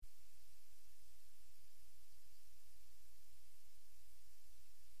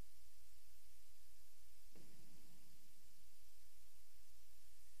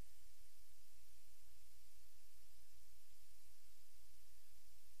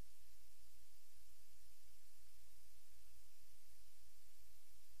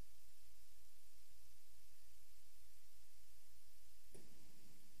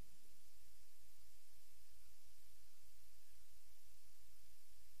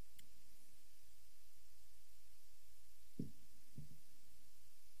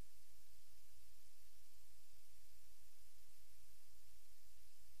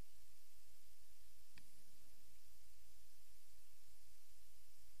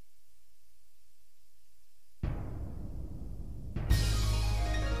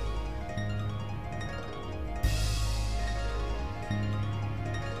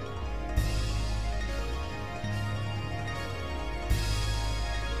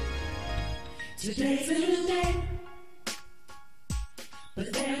Today's a new day,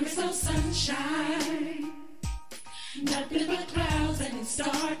 but there is no sunshine. Nothing but clouds, and it's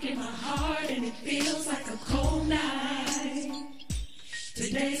dark in my heart, and it feels like a cold night.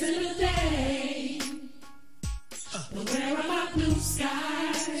 Today's a new day, but where are my blue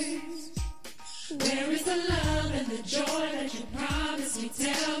skies? Where is the love and the joy that you promised me?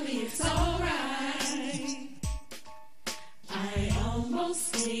 Tell me it's alright. I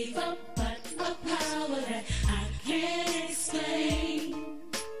almost gave up, but a power that I can't explain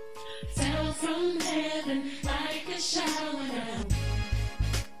fell from heaven like a shower now.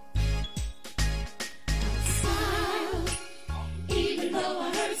 I smile, even though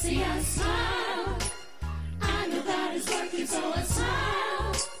I hurt, see I smile. I know God is working, so I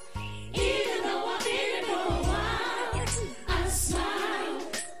smile. Even though I've been here for a while, I smile,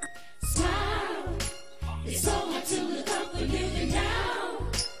 smile. It's so hard to look up when you've been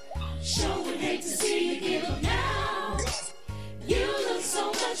down. Sure would hate to see you give up now. You look so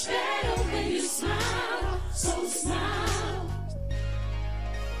much better when you smile, so smile.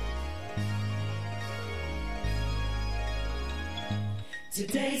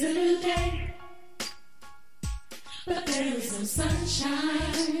 Today's a new day, but there is no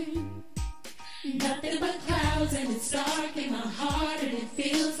sunshine. Nothing but clouds, and it's dark in my heart, and it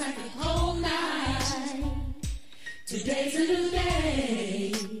feels like a cold night. Today's a new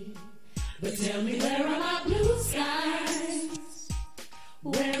day, but tell me, where are my blue skies?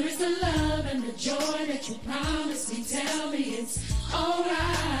 Where is the love and the joy that you promised me? Tell me it's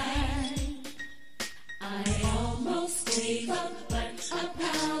alright. I almost gave up, but a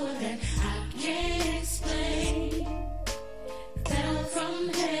power that I can't explain fell from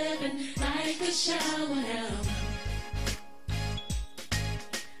heaven like a shower now.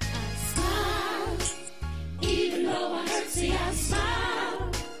 I smile, even though I hurt, see I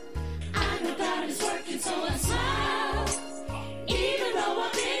smile. I know God is working, so I smile. Even though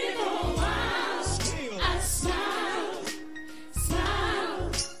I've been here for a while, I smile,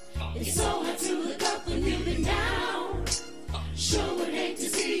 smile. It's so hard to look up when you've been down. Sure would hate to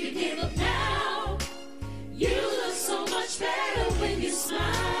see you give up now. You look so much better when you smile.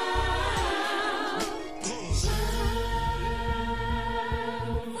 Smile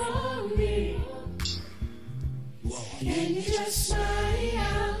for me. Can you just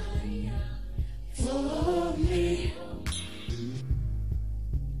smile for me?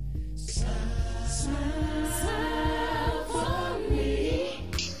 Smile for me.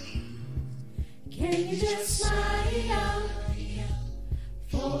 Can you just smile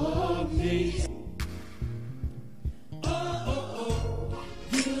for me?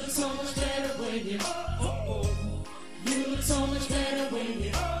 You look so much better when you. You look so much better when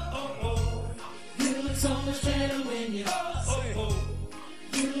you. You look so much better when you.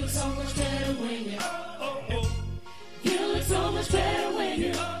 You look so much better when you. You look so much better when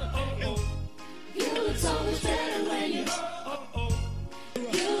you. You look so much better when you.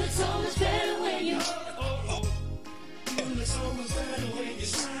 You look so much better when you. You look so much better when you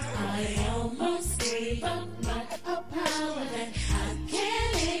smile. I almost gave up, but a power that I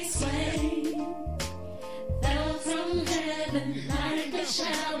can't explain fell from heaven like a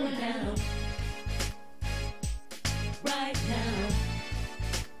shower now. Right now.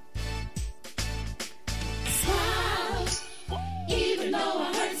 Smile, even though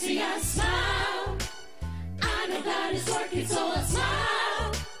I hurt, see I smile. I know God is working, so I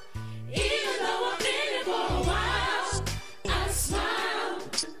smile. Even though I've been here for a while, I smile,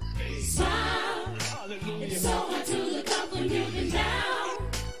 smile. It's so hard to look up when you've been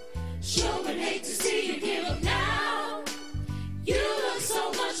down. Sure would hate to see you give up now. You look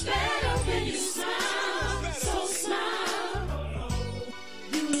so much better when you smile, so smile.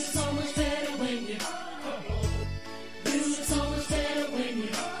 You look so much better when you. You look so much better when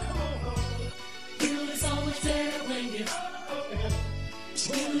you. You look so much better when you.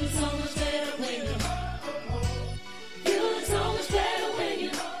 You look so much better when you. You look so much better when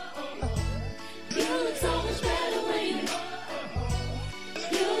you. You look so much better when you.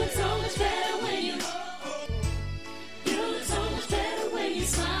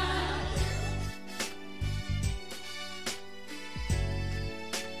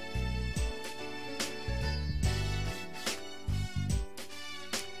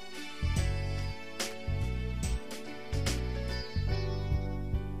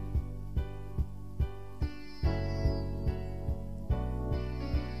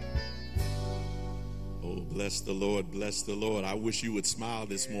 Bless the Lord, bless the Lord. I wish you would smile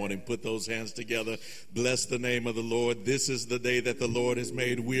this morning. Put those hands together. Bless the name of the Lord. This is the day that the Lord has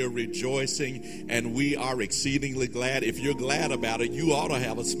made. We are rejoicing and we are exceedingly glad. If you're glad about it, you ought to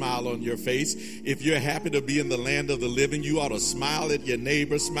have a smile on your face. If you're happy to be in the land of the living, you ought to smile at your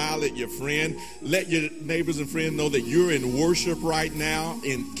neighbor, smile at your friend. Let your neighbors and friends know that you're in worship right now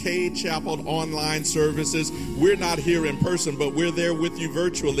in Cade Chapel online services. We're not here in person, but we're there with you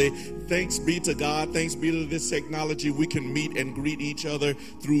virtually. Thanks be to God. Thanks be to this technology. We can meet and greet each other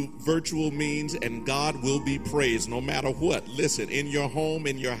through virtual means, and God will be praised no matter what. Listen, in your home,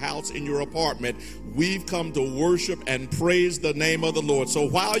 in your house, in your apartment, we've come to worship and praise the name of the Lord. So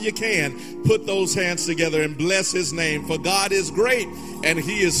while you can, put those hands together and bless his name, for God is great and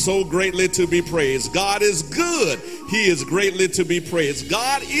he is so greatly to be praised. God is good. He is greatly to be praised.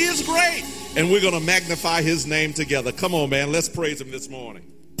 God is great, and we're going to magnify his name together. Come on, man. Let's praise him this morning.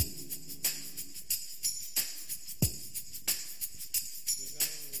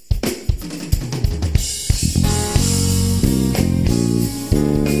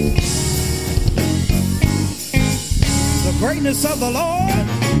 Greatness of the Lord,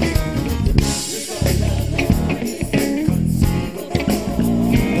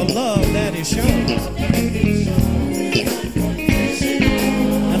 the love that he shows,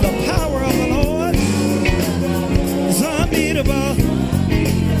 and the power of the Lord is unbeatable.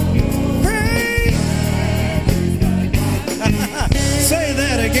 Praise. Say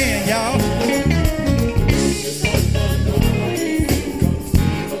that again, y'all.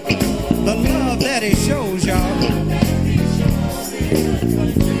 The love that he shows, y'all.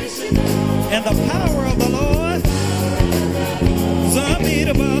 And the power of the Lord is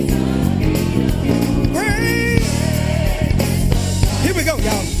unbeatable. Praise. Here we go,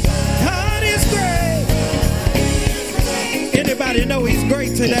 y'all. God is great. Anybody know he's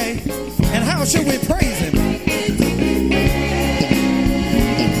great today? And how should we praise him?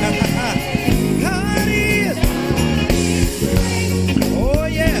 God is. Oh,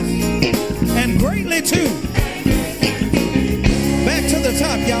 yes. And greatly too. Back to the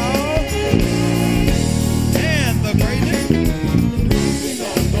top, y'all.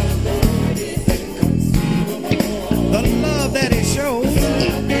 That he shows,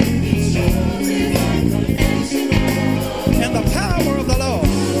 and the power of the Lord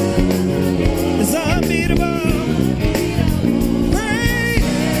is unbeatable. Great,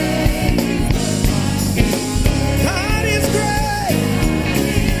 God is great.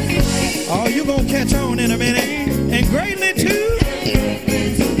 Oh, you're gonna catch on in a minute. And greatly too.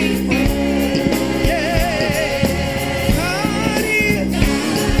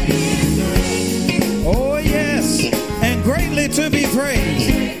 To be praised.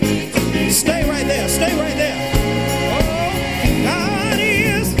 Stay right there. Stay right there. Oh, God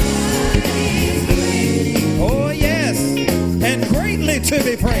is. Oh, yes. And greatly to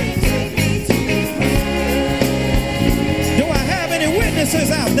be praised. Do I have any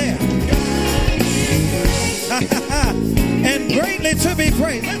witnesses out there? And greatly to be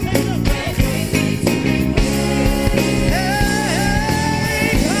praised.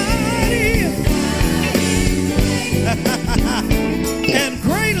 And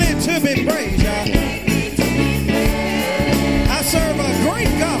greatly to be praised, y'all. I serve a great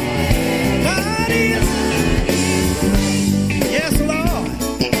God. God is. Yes, Lord.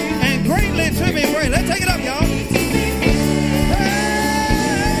 And greatly to be praised. Let's take it up, y'all.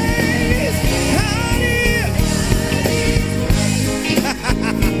 Praise. God is.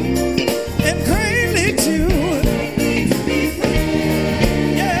 And greatly to.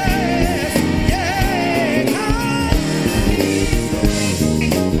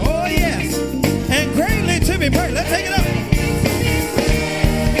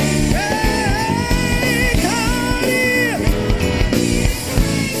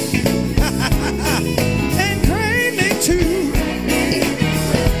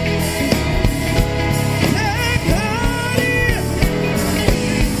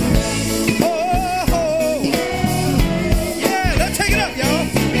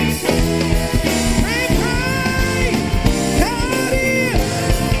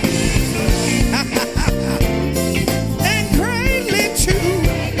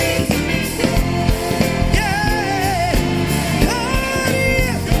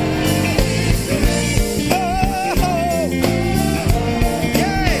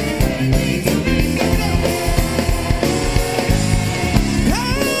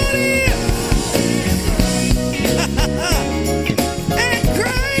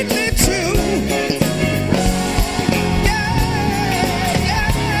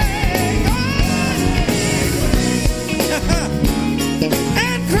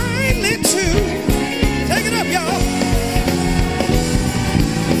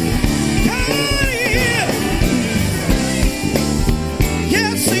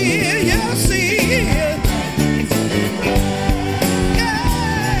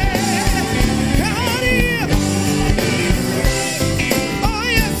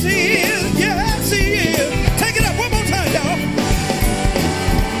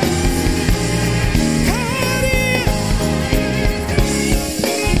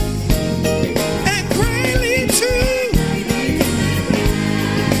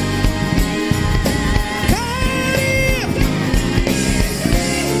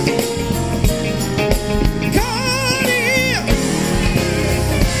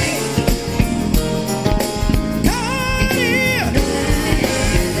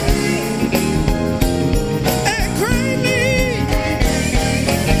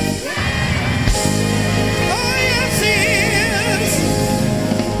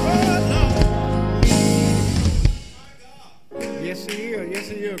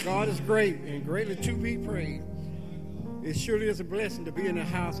 God is great and greatly to be praised. It surely is a blessing to be in the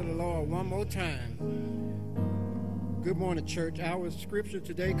house of the Lord one more time. Good morning, church. Our scripture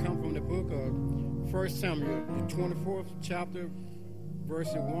today comes from the book of 1 Samuel, the 24th chapter,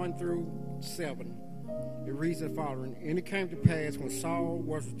 verses 1 through 7. It reads the following. And it came to pass when Saul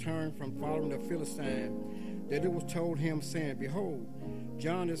was returned from following the Philistine, that it was told him, saying, Behold,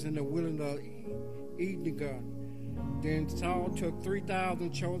 John is in the wilderness of Edom. Then Saul took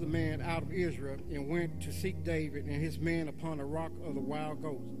 3,000 chosen men out of Israel and went to seek David and his men upon the rock of the wild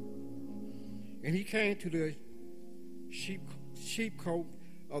goats. And he came to the sheepcote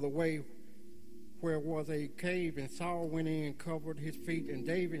of the way where was a cave, and Saul went in and covered his feet, and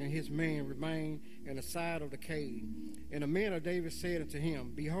David and his men remained in the side of the cave. And the men of David said unto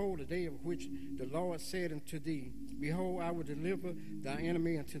him, Behold, the day of which the Lord said unto thee, Behold, I will deliver thy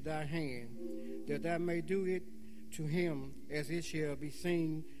enemy into thy hand, that thou may do it to him as it shall be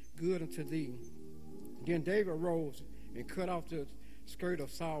seen good unto thee. Then David arose and cut off the skirt of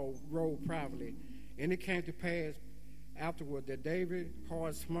Saul's robe privately. And it came to pass afterward that David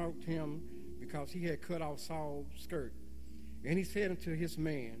hard smote him because he had cut off Saul's skirt. And he said unto his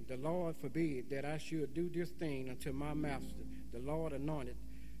man, The Lord forbid that I should do this thing unto my master, the Lord anointed,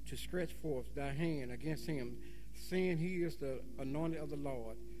 to stretch forth thy hand against him, seeing he is the anointed of the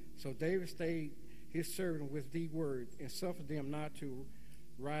Lord. So David stayed his servant with these words, and suffered them not to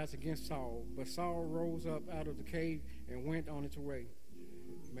rise against Saul. But Saul rose up out of the cave and went on his way.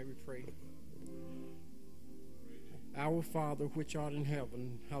 May we pray. Our Father, which art in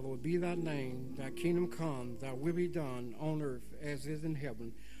heaven, hallowed be thy name. Thy kingdom come, thy will be done on earth as is in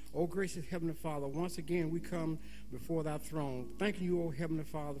heaven. O gracious Heavenly Father, once again we come before thy throne, thanking you, O Heavenly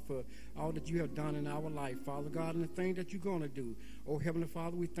Father, for all that you have done in our life, Father God, and the thing that you're going to do. O Heavenly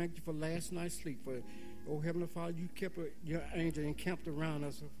Father, we thank you for last night's sleep. For, O Heavenly Father, you kept your angel encamped around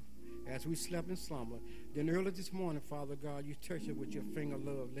us as we slept in slumber. Then early this morning, Father God, you touched it with your finger of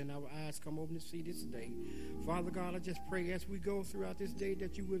love. Let our eyes come open to see this day. Father God, I just pray as we go throughout this day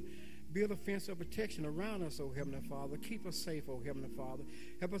that you would build a fence of protection around us, O Heavenly Father. Keep us safe, O Heavenly Father.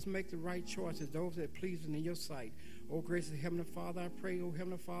 Help us make the right choices, those that please in your sight. O gracious Heavenly Father, I pray, O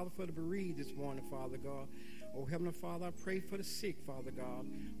Heavenly Father, for the bereaved this morning, Father God. Oh, Heavenly Father, I pray for the sick, Father God.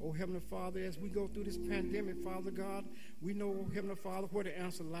 Oh, Heavenly Father, as we go through this pandemic, Father God, we know, oh, Heavenly Father, where the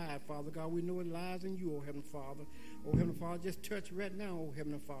answer lies, Father God. We know it lies in you, oh, Heavenly Father. Oh, Heavenly Father, just touch right now, oh,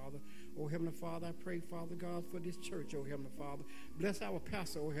 Heavenly Father. Oh, Heavenly Father, I pray, Father God, for this church, oh, Heavenly Father. Bless our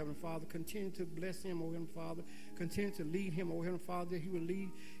pastor, oh, Heavenly Father. Continue to bless him, oh, Heavenly Father. Continue to lead him, oh, Heavenly Father, that he will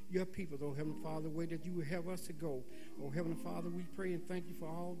lead your people, oh, Heavenly Father, the way that you would have us to go. Oh, Heavenly Father, we pray and thank you for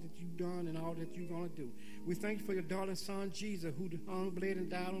all that you've done and all that you're going to do. We thank you for your darling son, Jesus, who hung, bled, and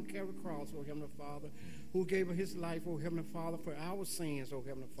died on Calvary cross, oh, Heavenly Father, who gave up his life, oh, Heavenly Father, for our sins, oh,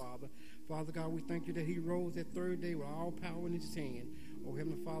 Heavenly Father. Father God, we thank you that he rose that third day with all power in his hand. Oh,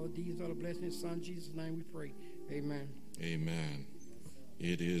 Heavenly Father, these are the blessings in his son, Jesus' name we pray. Amen. Amen.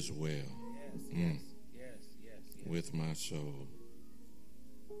 It is well. Yes. With my soul.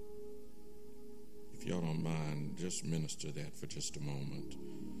 If y'all don't mind, just minister that for just a moment.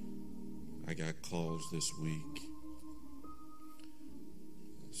 I got calls this week.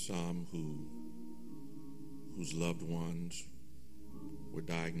 Some whose loved ones were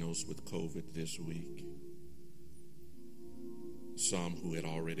diagnosed with COVID this week. Some who had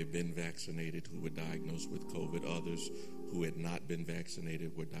already been vaccinated who were diagnosed with COVID. Others who had not been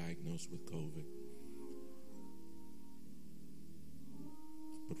vaccinated were diagnosed with COVID.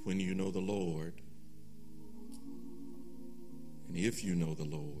 But when you know the Lord, and if you know the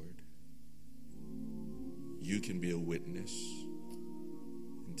Lord, you can be a witness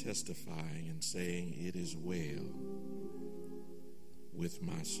and testifying and saying, it is well with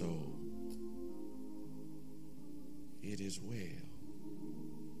my soul. It is well.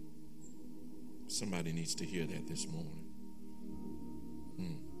 Somebody needs to hear that this morning.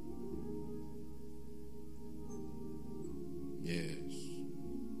 Yes.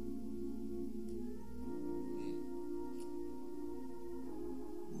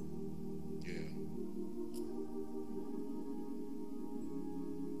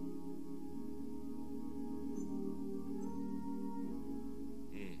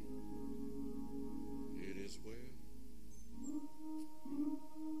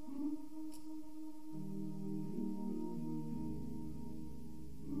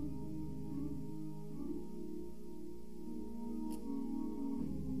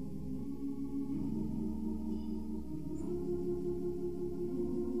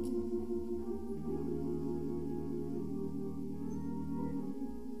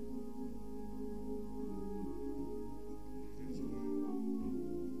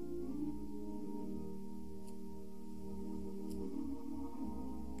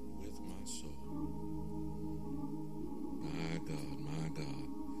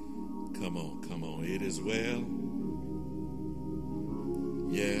 Come on, come on. It is well.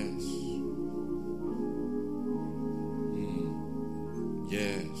 Yes.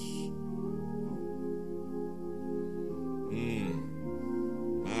 Yes.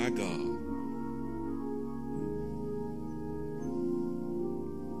 My God.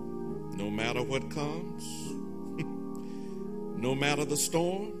 No matter what comes, no matter the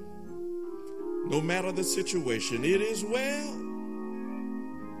storm, no matter the situation, it is well.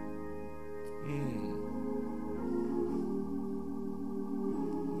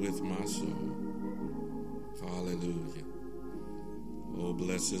 With my soul. Hallelujah. Oh,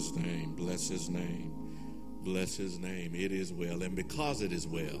 bless his name, bless his name, bless his name. It is well. And because it is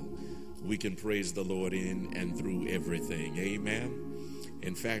well, we can praise the Lord in and through everything. Amen.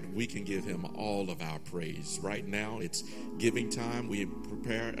 In fact, we can give him all of our praise. Right now, it's giving time. We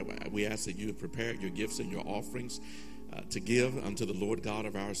ask that you have prepared your gifts and your offerings to give unto the Lord God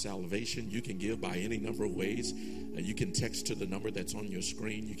of our salvation. You can give by any number of ways. You can text to the number that's on your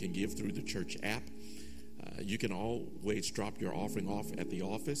screen. You can give through the church app. You can always drop your offering off at the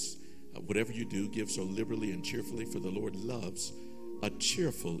office. Whatever you do, give so liberally and cheerfully, for the Lord loves a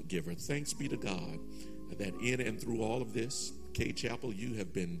cheerful giver. Thanks be to God that in and through all of this, Cade Chapel, you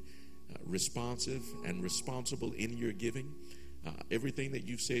have been responsive and responsible in your giving. Everything that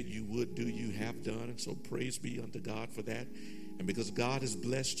you've said you would do, you have done. And so praise be unto God for that. And because God has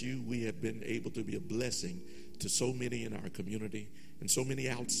blessed you, we have been able to be a blessing to so many in our community and so many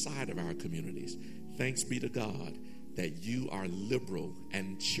outside of our communities. Thanks be to God that you are liberal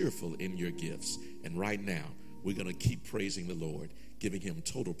and cheerful in your gifts. And right now, we're going to keep praising the Lord, giving him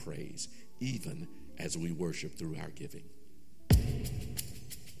total praise, even as we worship through our giving.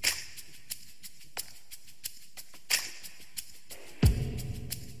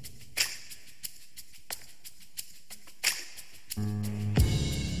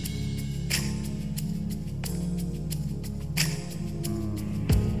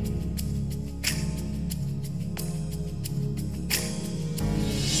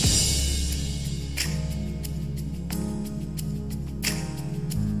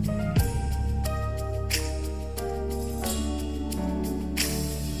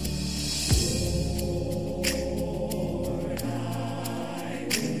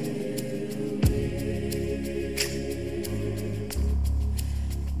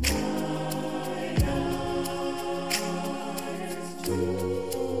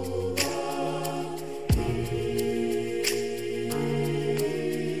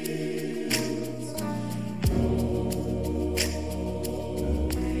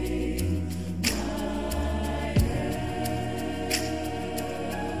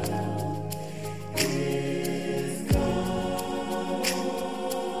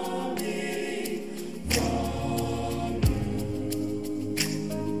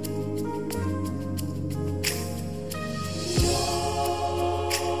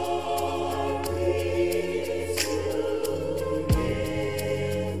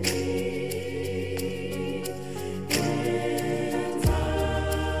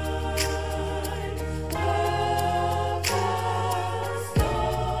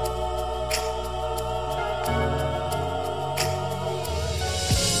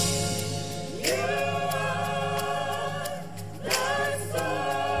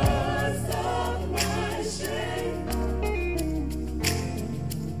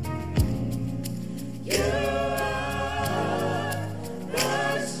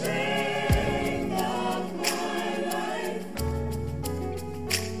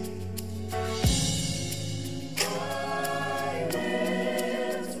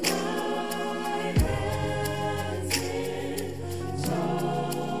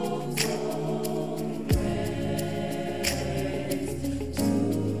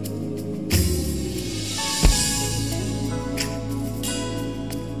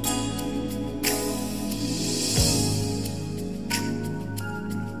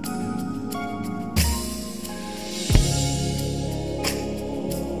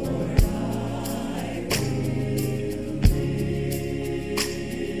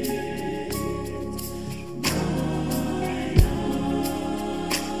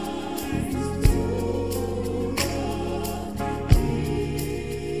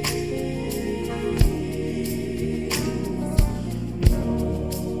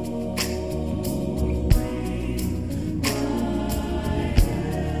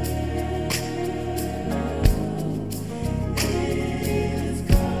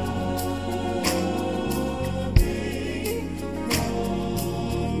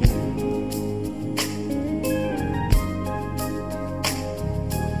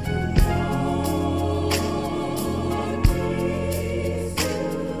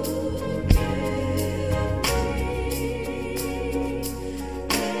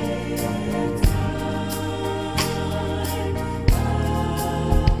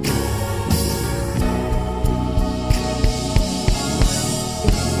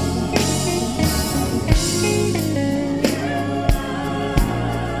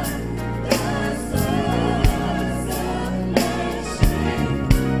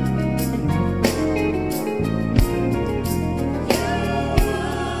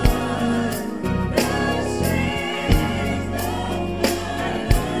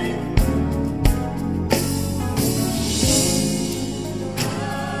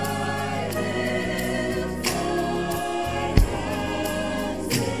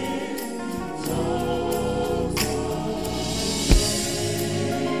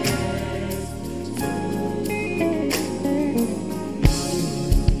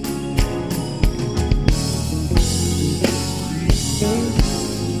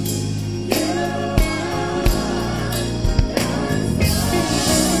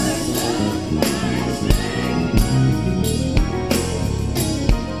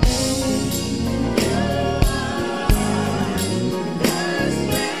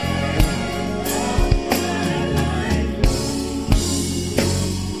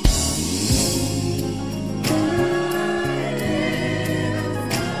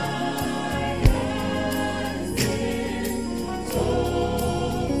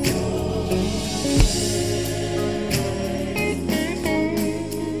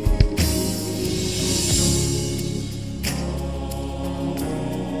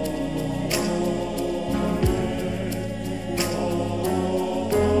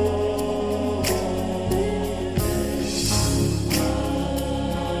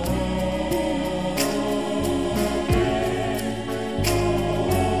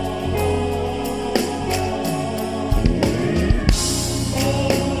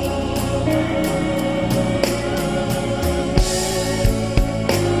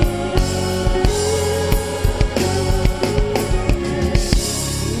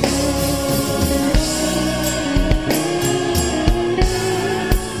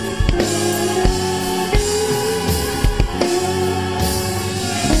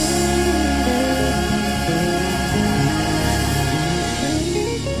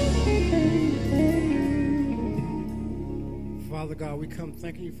 come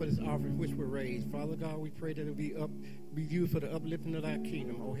thanking you for this offering which we raised. Father God, we pray that it will be used for the uplifting of thy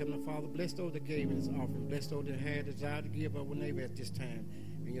kingdom. Oh, Heavenly Father, bless those that gave in this offering. Bless those that had desire to give up when they were at this time.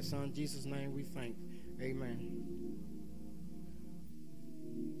 In your Son, Jesus' name, we thank. Amen.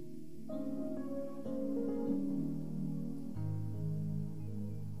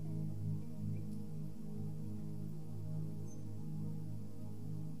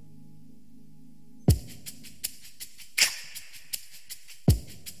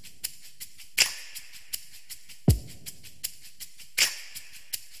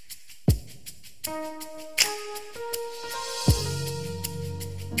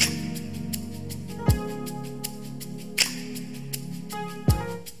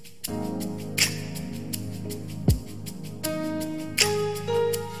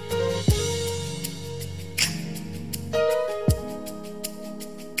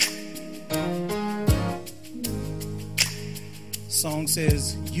 Song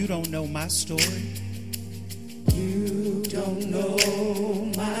says, you don't know my story. You don't know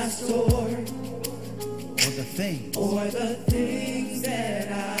my story, Or the things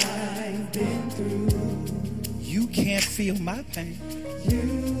that I've been through. You can't feel my pain.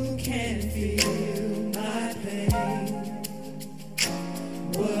 You can't feel my pain.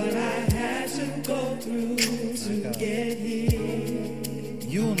 What I had to go through to get here.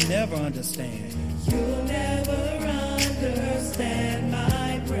 You'll never understand. You'll never understand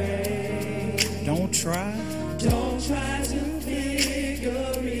my praise. Don't try. Don't try to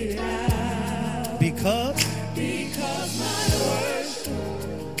figure it out. Because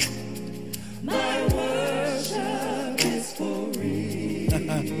my worship is for real.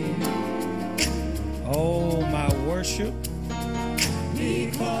 oh, my worship.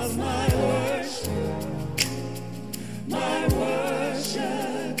 Because my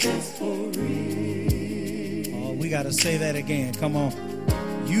worship is for real. Oh, we got to say that again. Come on.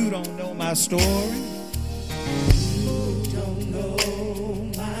 You don't know my story. You don't know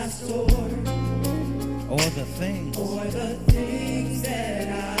my story. Or the things that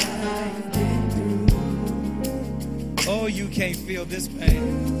I've been through. Oh, you can't feel this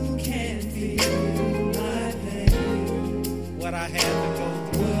pain. You can't feel my pain. What I had to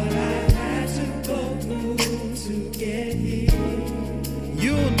go through. What I had to go through to get here.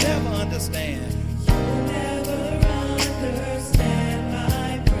 You'll never understand. You'll never understand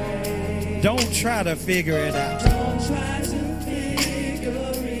my praise. Don't try to figure it out. Don't try to figure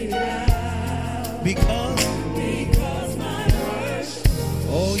it out. Because my worship,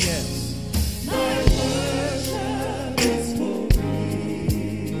 oh yes, my worship is for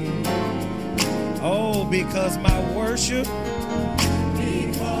real. oh, because my worship,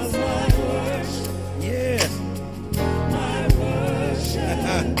 Because my worship, yes. my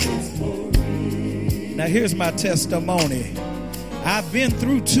worship is for real. Now here's my testimony. I've been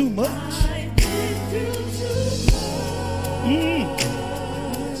through too much. I've been through too much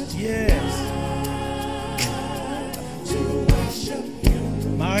Yes, to worship you.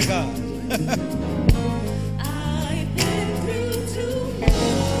 my God. I've been through too much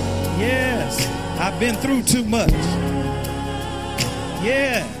Yes, I've been through too much.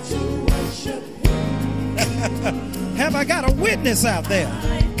 Yeah. to worship you. Have I got a witness out there?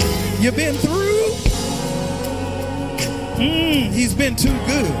 You've been through? He's been too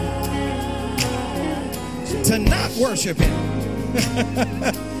good to not worship him.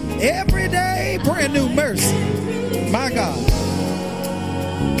 Every day, brand new mercy. My God.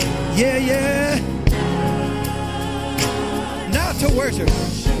 Yeah, yeah. Not to worship.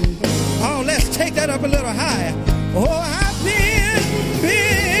 Oh, let's take that up a little higher. Oh, I've been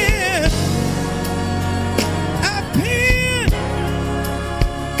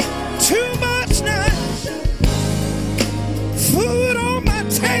too much now. Food on my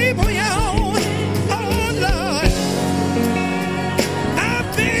table, y'all. Oh, Lord.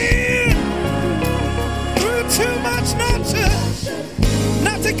 I've been through too much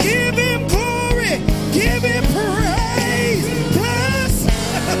not to give him glory, give him praise.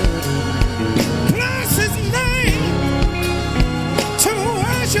 Plus his name.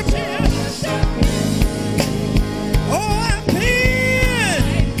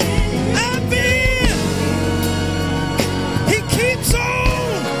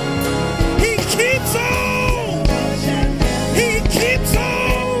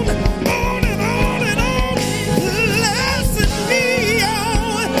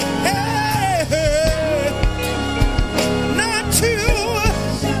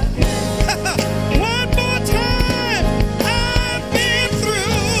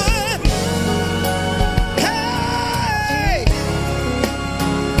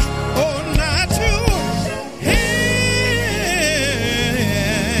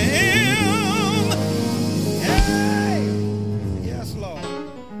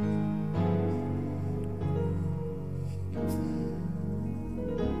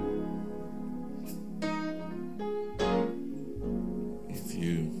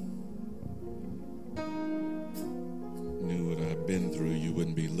 knew what I've been through, you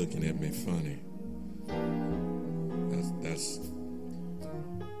wouldn't be looking at me funny.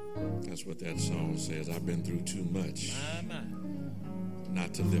 That's what that song says. I've been through too much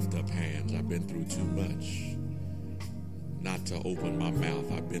not to lift up hands. I've been through too much not to open my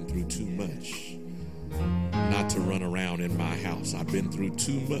mouth. I've been through too much not to run around in my house. I've been through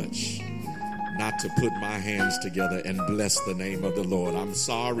too much not to put my hands together and bless the name of the Lord. I'm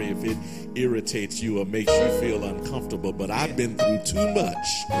sorry if it irritates you or makes you feel uncomfortable, but I've been through too much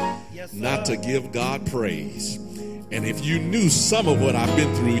not to give God praise. And if you knew some of what I've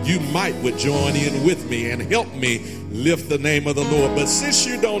been through, you might would join in with me and help me lift the name of the Lord. But since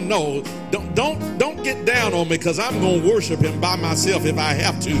you don't know, don't get down on me, because I'm going to worship him by myself if I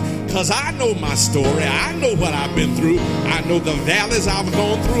have to, because I know my story. I know what I've been through. I know the valleys I've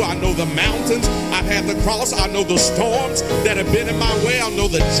gone through. I know the mountains I've had to cross. I know the storms that have been in my way. I know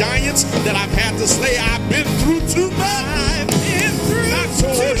the giants that I've had to slay. I've been through too much. I've been through not to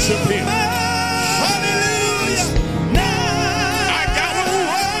worship him.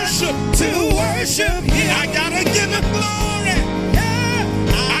 To worship him, I gotta give him glory.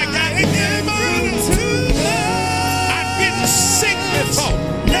 I gotta give him honor. I've been sick before.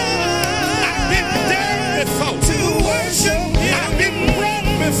 I've been dead before. To worship him, I've been broke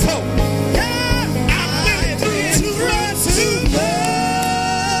before. I've been through too much.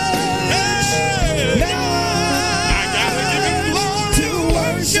 I gotta give him glory. To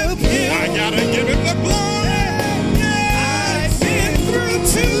worship him, I gotta give him the glory. I've been through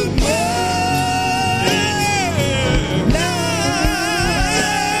too much.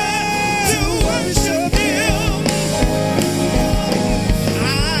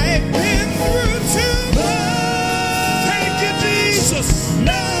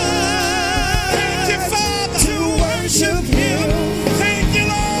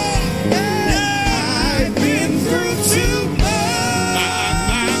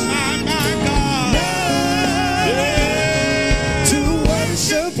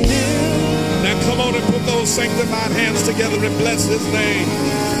 Sanctified hands together and bless his name.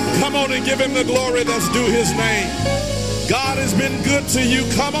 Come on and give him the glory that's due his name. God has been good to you.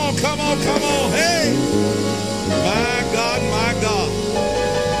 Come on, come on, come on. Hey, my God, my God,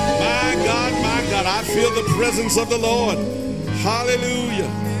 my God, my God. I feel the presence of the Lord. Hallelujah.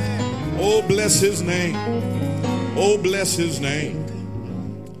 Oh, bless his name. Oh, bless his name.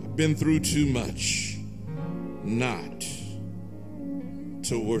 I've been through too much not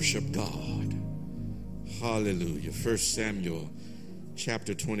to worship God. Hallelujah. 1 Samuel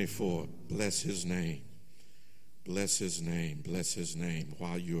chapter 24. Bless his name. Bless his name. Bless his name.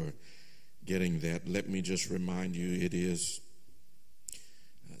 While you're getting that, let me just remind you, it is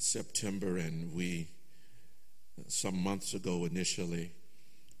September, and we, some months ago initially,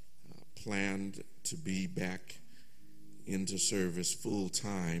 planned to be back into service full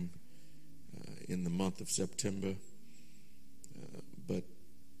time in the month of September. But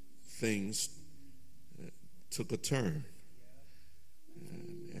things took a turn,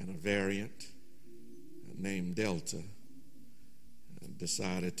 and a variant named Delta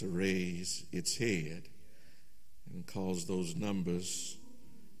decided to raise its head and cause those numbers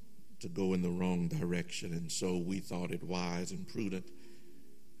to go in the wrong direction. And so we thought it wise and prudent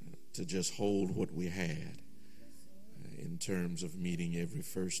to just hold what we had in terms of meeting every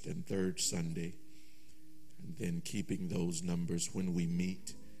first and third Sunday, and then keeping those numbers when we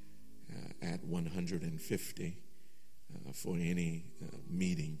meet at 150 for any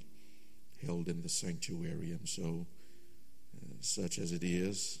meeting held in the sanctuary. And so, such as it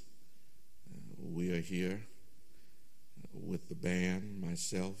is, we are here with the band,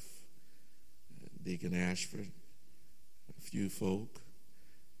 myself, Deacon Ashford, a few folk,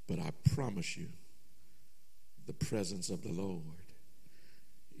 but I promise you, the presence of the Lord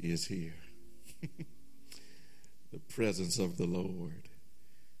is here. The presence of the Lord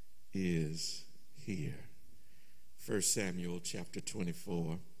is here. 1 Samuel chapter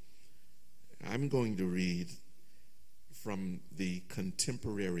 24. I'm going to read from the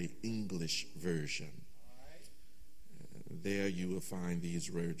Contemporary English Version. There you will find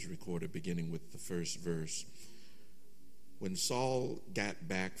these words recorded beginning with the first verse. When Saul got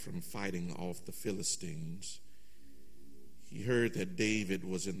back from fighting off the Philistines, he heard that David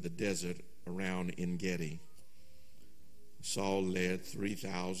was in the desert around En-Gedi. Saul led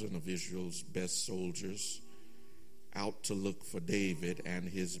 3,000 of Israel's best soldiers out to look for David and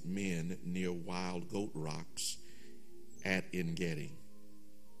his men near Wild Goat Rocks at En-Gedi.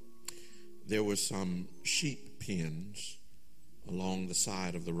 There were some sheep pens along the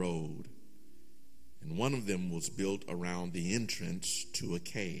side of the road, And one of them was built around the entrance to a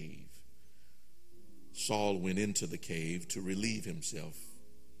cave. Saul went into the cave to relieve himself.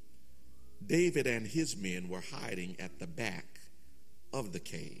 David and his men were hiding at the back of the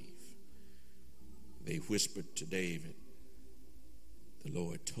cave. They whispered to David, "The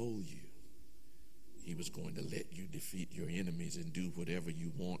Lord told you he was going to let you defeat your enemies and do whatever you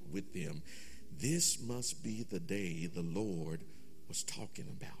want with them. This must be the day the Lord was talking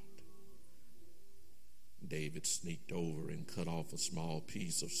about." David sneaked over and cut off a small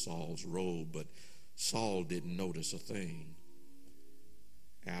piece of Saul's robe, but Saul didn't notice a thing.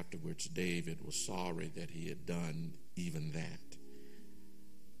 Afterwards, David was sorry that he had done even that.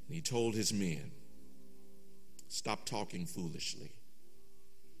 And he told his men, "Stop talking foolishly.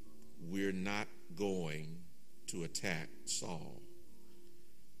 We're not going to attack Saul.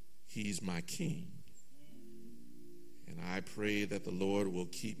 He's my king. And I pray that the Lord will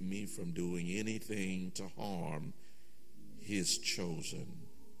keep me from doing anything to harm his chosen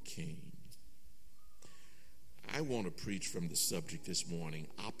king." I want to preach from the subject this morning,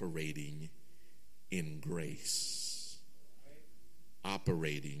 operating in grace.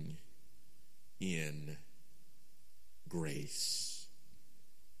 Operating in grace.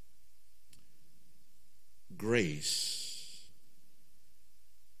 Grace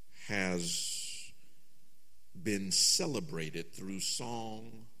has been celebrated through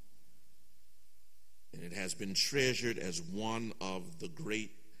song, and it has been treasured as one of the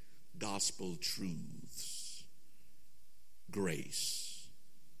great gospel truths. Grace.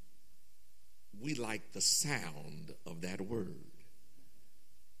 We like the sound of that word.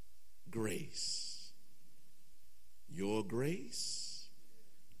 Grace. Your grace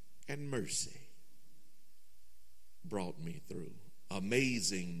and mercy brought me through.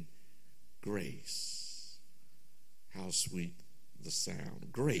 Amazing grace. How sweet the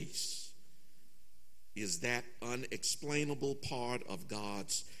sound. Grace is that unexplainable part of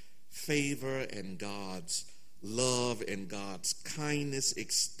God's favor and God's love and God's kindness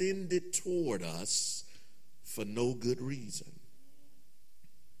extended toward us for no good reason.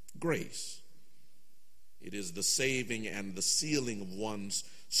 Grace. It is the saving and the sealing of one's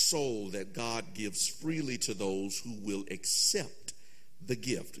soul that God gives freely to those who will accept the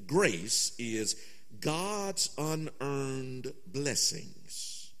gift. Grace is God's unearned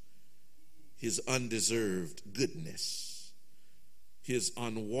blessings, his undeserved goodness, his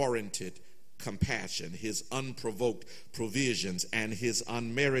unwarranted compassion, his unprovoked provisions, and his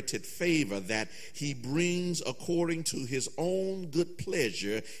unmerited favor that he brings according to his own good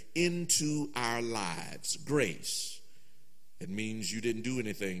pleasure into our lives. Grace. It means you didn't do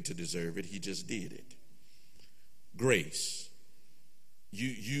anything to deserve it. He just did it. Grace.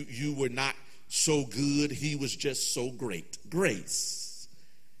 You were not so good. He was just so great. Grace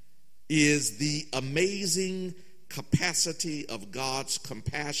is the amazing capacity of God's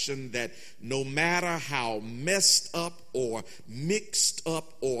compassion that no matter how messed up or mixed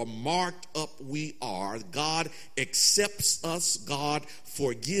up or marked up we are, God accepts us, God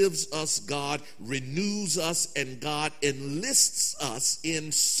forgives us, God renews us, and God enlists us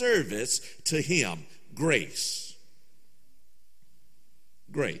in service to him. Grace.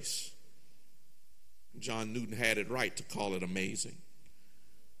 Grace. John Newton had it right to call it amazing,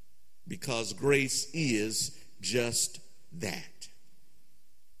 because grace is just that.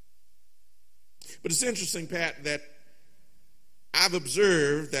 But it's interesting, Pat, that I've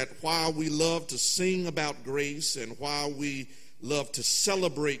observed that while we love to sing about grace and while we love to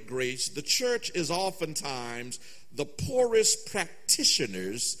celebrate grace, the church is oftentimes the poorest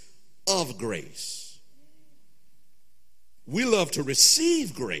practitioners of grace. We love to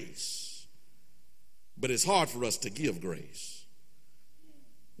receive grace, but it's hard for us to give grace.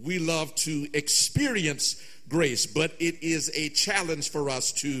 We love to experience grace, but it is a challenge for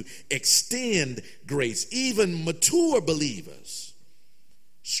us to extend grace. Even mature believers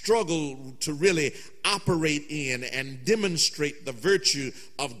struggle to really operate in and demonstrate the virtue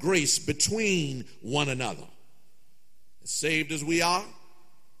of grace between one another. As saved as we are,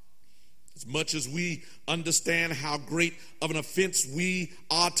 as much as we understand how great of an offense we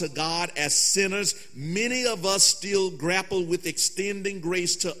are to God as sinners, many of us still grapple with extending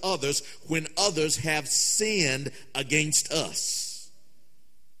grace to others when others have sinned against us.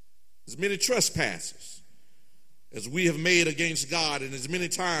 As many trespasses as we have made against God, and as many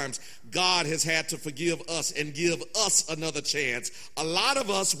times God has had to forgive us and give us another chance, a lot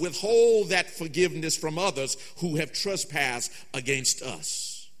of us withhold that forgiveness from others who have trespassed against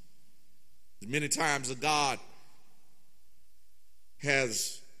us. Many times that God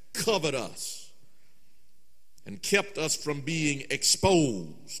has covered us and kept us from being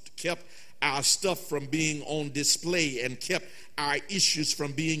exposed, kept our stuff from being on display and kept our issues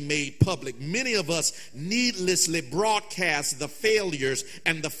from being made public. Many of us needlessly broadcast the failures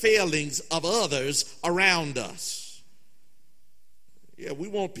and the failings of others around us. Yeah, we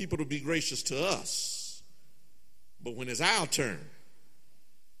want people to be gracious to us, but when it's our turn,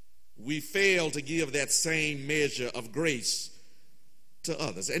 we fail to give that same measure of grace to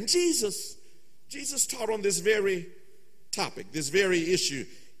others. And Jesus taught on this very topic, this very issue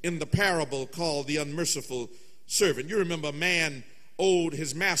in the parable called the unmerciful servant. You remember a man owed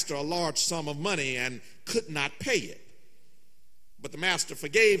his master a large sum of money and could not pay it. But the master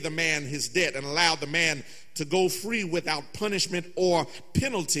forgave the man his debt and allowed the man to go free without punishment or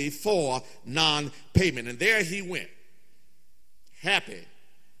penalty for non-payment. And there he went, happy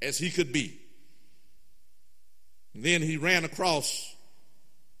as he could be. And then he ran across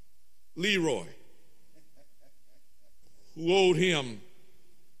Leroy, who owed him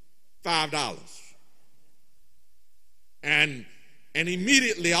 $5. And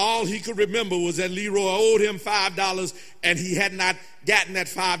immediately all he could remember was that Leroy owed him $5 and he had not gotten that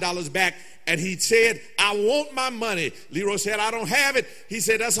 $5 back. And he said, I want my money. Leroy said, I don't have it. He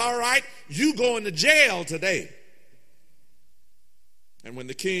said, that's all right. You going to jail today. And when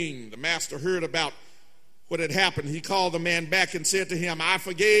the master, heard about what had happened, he called the man back and said to him, I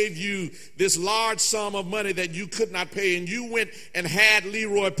forgave you this large sum of money that you could not pay, and you went and had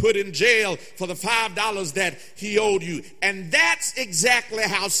Leroy put in jail for the $5 that he owed you. And that's exactly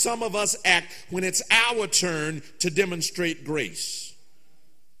how some of us act when it's our turn to demonstrate grace.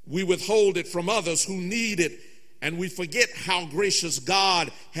 We withhold it from others who need it, and we forget how gracious God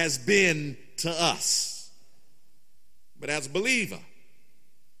has been to us. But as a believer,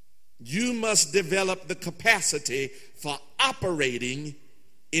 you must develop the capacity for operating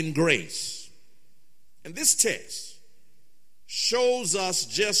in grace. And this text shows us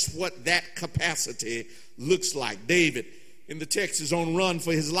just what that capacity looks like. David in the text is on run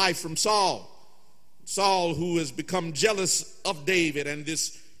for his life from Saul. Saul, who has become jealous of David and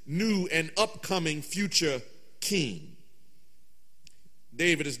this new and upcoming future king.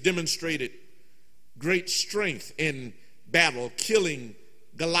 David has demonstrated great strength in battle, killing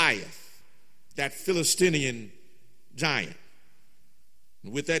Goliath, that Philistinian giant.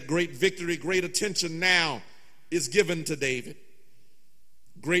 With that great victory, great attention now is given to David.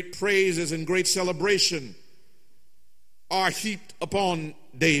 Great praises and great celebration are heaped upon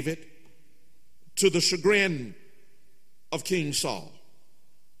David to the chagrin of King Saul.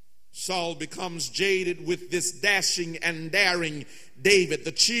 Saul becomes jaded with this dashing and daring David.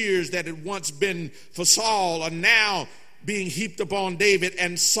 The cheers that had once been for Saul are now being heaped upon David,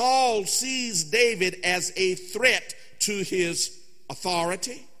 and Saul sees David as a threat to his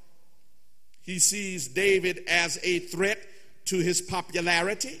authority. He sees David as a threat to his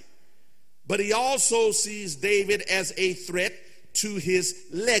popularity, but he also sees David as a threat to his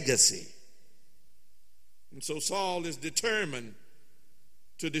legacy. And so Saul is determined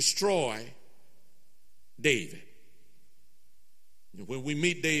to destroy David. When we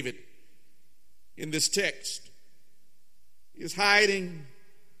meet David in this text, he is hiding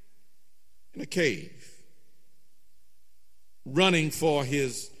in a cave, running for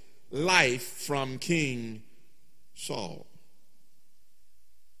his life from King Saul.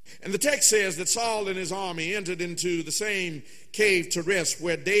 And the text says that Saul and his army entered into the same cave to rest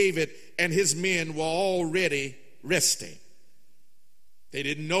where David and his men were already resting. They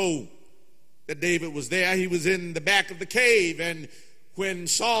didn't know that David was there. He was in the back of the cave, and when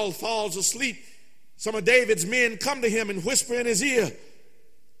Saul falls asleep, some of David's men come to him and whisper in his ear,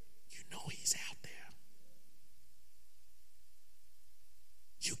 you know he's out there.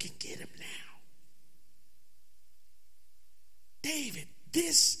 You can get him now. David,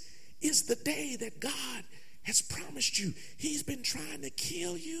 this is the day that God has promised you. He's been trying to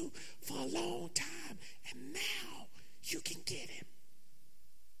kill you for a long time, and now you can get him.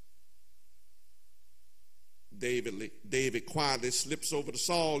 David quietly slips over to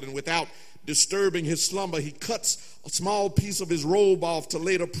Saul, and without disturbing his slumber, he cuts a small piece of his robe off to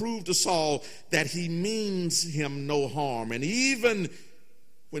later prove to Saul that he means him no harm. And even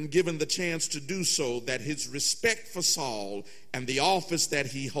when given the chance to do so, that his respect for Saul and the office that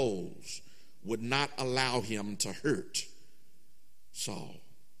he holds would not allow him to hurt Saul.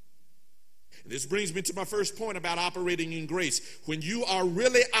 This brings me to my first point about operating in grace. When you are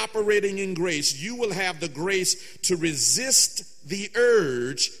really operating in grace, you will have the grace to resist the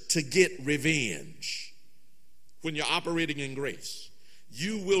urge to get revenge. When you're operating in grace,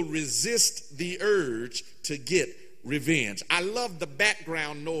 you will resist the urge to get revenge. I love the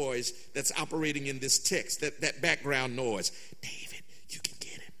background noise that's operating in this text, that background noise. David, you can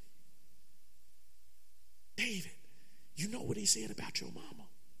get him. David, you know what he said about your mama.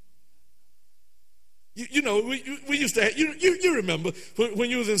 You know, we used to have, you remember when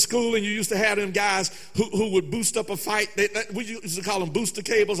you was in school and you used to have them guys who would boost up a fight. We used to call them booster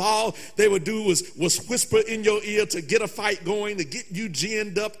cables. All they would do was whisper in your ear to get a fight going, to get you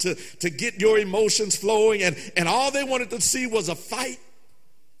ginned up, to get your emotions flowing. And all they wanted to see was a fight.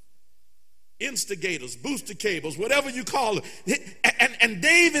 Instigators, booster cables, whatever you call it. And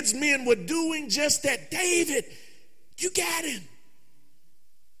David's men were doing just that. David, you got him.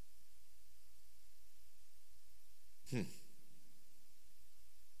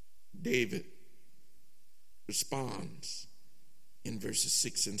 David responds in verses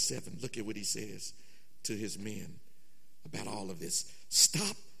 6 and 7. Look at what he says to his men about all of this.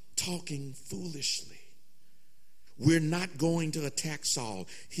 Stop talking foolishly. We're not going to attack Saul.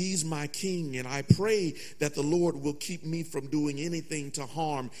 He's my king, and I pray that the Lord will keep me from doing anything to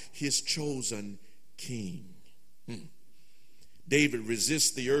harm his chosen king. David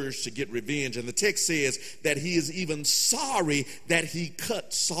resists the urge to get revenge, and the text says that he is even sorry that he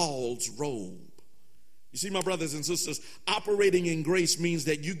cut Saul's robe. You see, my brothers and sisters, operating in grace means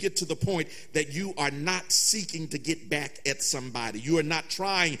that you get to the point that you are not seeking to get back at somebody. You are not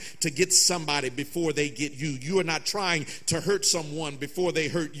trying to get somebody before they get you. You are not trying to hurt someone before they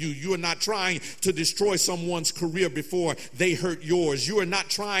hurt you. You are not trying to destroy someone's career before they hurt yours. You are not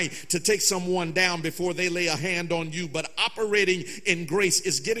trying to take someone down before they lay a hand on you. But operating in grace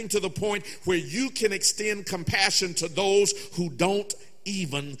is getting to the point where you can extend compassion to those who don't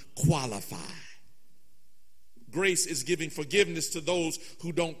even qualify. Grace is giving forgiveness to those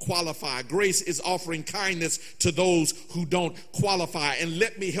who don't qualify. Grace is offering kindness to those who don't qualify. And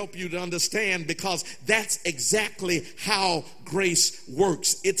let me help you to understand, because that's exactly how grace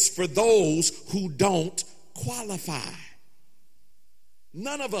works. It's for those who don't qualify.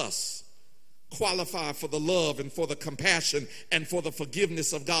 None of us qualify for the love and for the compassion and for the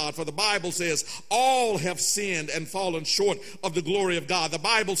forgiveness of God. For the Bible says all have sinned and fallen short of the glory of God. The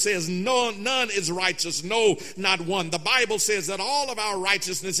Bible says none is righteous, no, not one. The Bible says that all of our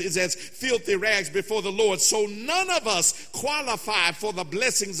righteousness is as filthy rags before the Lord. So none of us qualify for the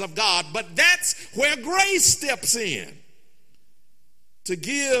blessings of God. But that's where grace steps in to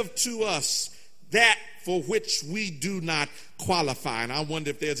give to us that for which we do not qualify. And I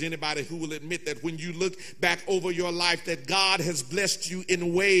wonder if there's anybody who will admit that when you look back over your life, that God has blessed you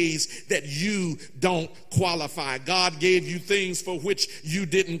in ways that you don't qualify. God gave you things for which you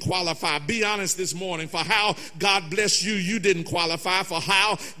didn't qualify. Be honest this morning. For how God blessed you, you didn't qualify. For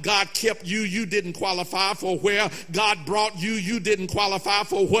how God kept you, you didn't qualify. For where God brought you, you didn't qualify.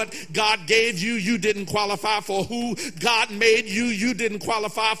 For what God gave you, you didn't qualify. For who God made you, you didn't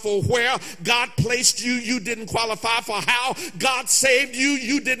qualify. For where God placed you, you didn't qualify. For how God saved you,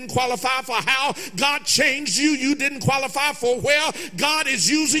 you didn't qualify. For how God changed you, you didn't qualify. For where God is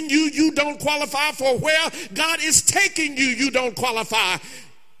using you, you don't qualify. For where God is taking you, you don't qualify.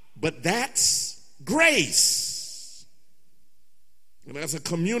 But that's grace. And as a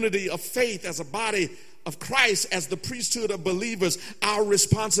community of faith, as a body of Christ, as the priesthood of believers, our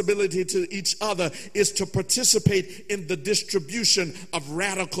responsibility to each other is to participate in the distribution of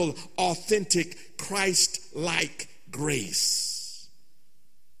radical, authentic, Christ-like grace.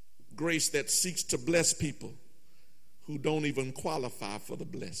 Grace that seeks to bless people who don't even qualify for the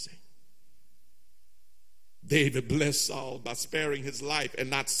blessing. David blessed Saul by sparing his life and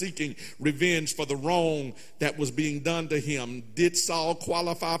not seeking revenge for the wrong that was being done to him. Did Saul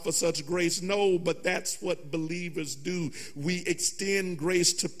qualify for such grace? No, but that's what believers do. We extend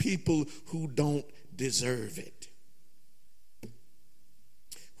grace to people who don't deserve it.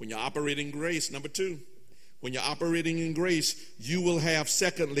 When you're operating grace, number two, when you're operating in grace, you will have,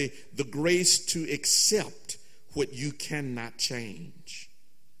 secondly, the grace to accept what you cannot change.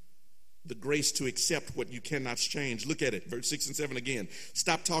 The grace to accept what you cannot change. Look at it, verse 6 and 7 again.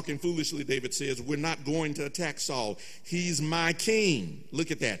 Stop talking foolishly, David says. We're not going to attack Saul. He's my king.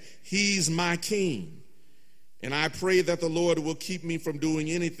 Look at that. He's my king. And I pray that the Lord will keep me from doing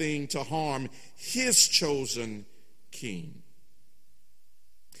anything to harm his chosen king.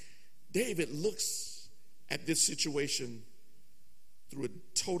 David looks at this situation through a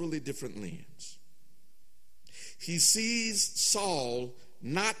totally different lens. He sees Saul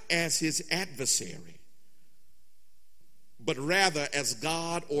not as his adversary, but rather as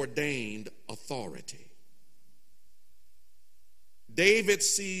God-ordained authority. David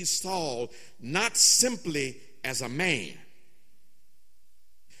sees Saul not simply as a man,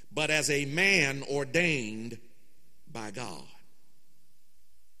 but as a man ordained by God.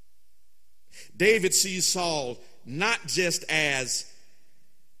 David sees Saul not just as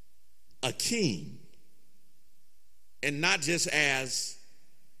a king, And not just as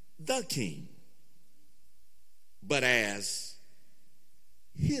the king, but as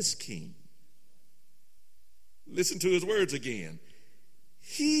his king. Listen to his words again.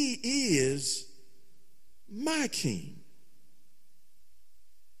 He is my king.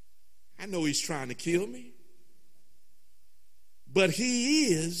 I know he's trying to kill me, but he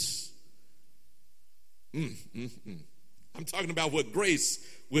is. I'm talking about what grace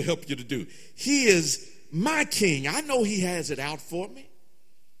will help you to do. He is my king. I know he has it out for me,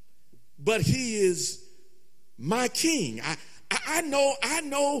 but he is my king. I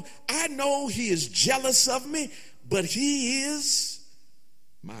know he is jealous of me, but he is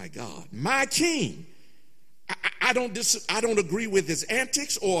my God, my king. I don't agree with his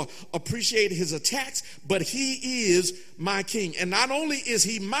antics or appreciate his attacks, but he is my king. And not only is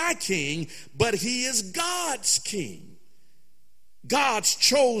he my king, but he is God's king. God's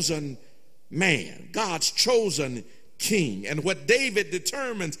chosen man, God's chosen king. And what David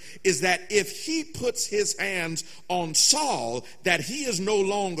determines is that if he puts his hands on Saul, that he is no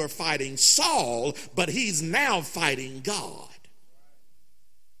longer fighting Saul, but he's now fighting God.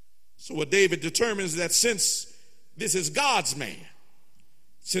 So what David determines is that since this is God's man,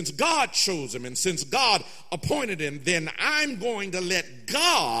 since God chose him and since God appointed him, then I'm going to let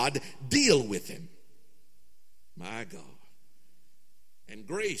God deal with him. My God. And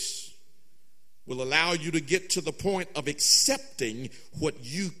grace will allow you to get to the point of accepting what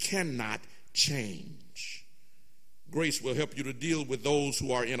you cannot change. Grace will help you to deal with those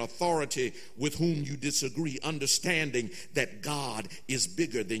who are in authority with whom you disagree, understanding that God is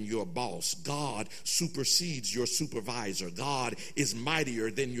bigger than your boss. God supersedes your supervisor. God is mightier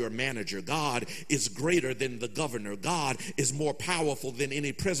than your manager. God is greater than the governor. God is more powerful than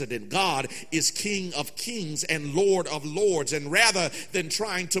any president. God is King of kings and Lord of lords. And rather than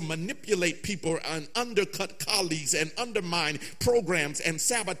trying to manipulate people and undercut colleagues and undermine programs and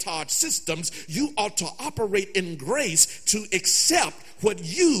sabotage systems, you ought to operate in grace to accept what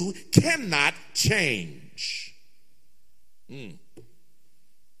you cannot change.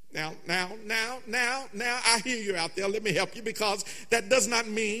 Now, I hear you out there. Let me help you, because that does not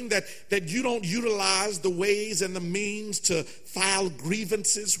mean that you don't utilize the ways and the means to file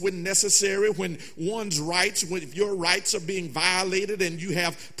grievances when necessary, when one's rights, if your rights are being violated and you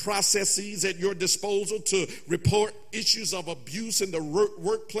have processes at your disposal to report issues of abuse in the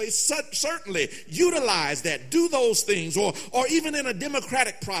workplace. Certainly utilize that. Do those things. Or even in a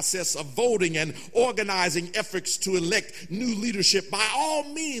democratic process of voting and organizing efforts to elect new leadership, by all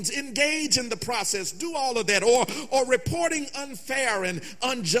means, engage in the process. Do all of that. Or reporting unfair and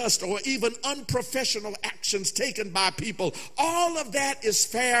unjust or even unprofessional actions taken by people. All of that is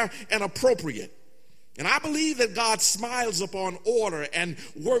fair and appropriate. And I believe that God smiles upon order and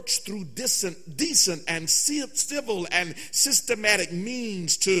works through decent and civil and systematic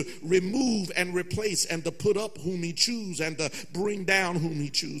means to remove and replace and to put up whom he chooses and to bring down whom he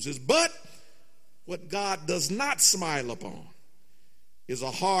chooses. But what God does not smile upon is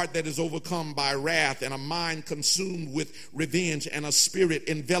a heart that is overcome by wrath and a mind consumed with revenge and a spirit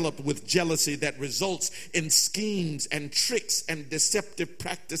enveloped with jealousy that results in schemes and tricks and deceptive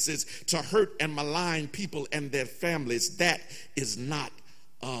practices to hurt and malign people and their families. That is not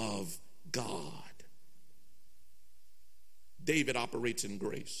of God. David operates in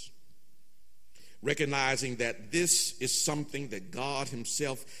grace, recognizing that this is something that God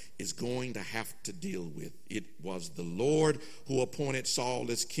himself is going to have to deal with. It was the Lord who appointed Saul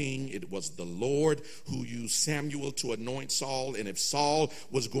as king. It was the Lord who used Samuel to anoint Saul. And if Saul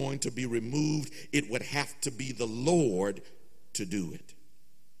was going to be removed, it would have to be the Lord to do it.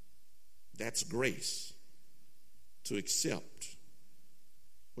 That's grace, to accept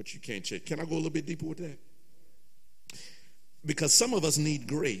what you can't change. Can I go a little bit deeper with that? Because some of us need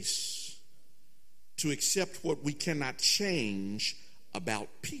grace to accept what we cannot change about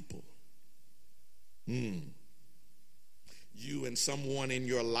people. You and someone in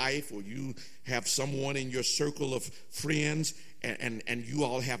your life, or you have someone in your circle of friends, and you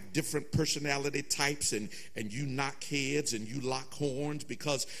all have different personality types, and you knock heads and you lock horns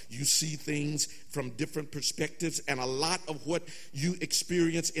because you see things from different perspectives. And a lot of what you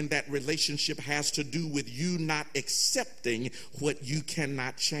experience in that relationship has to do with you not accepting what you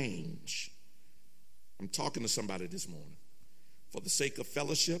cannot change. I'm talking to somebody this morning. For the sake of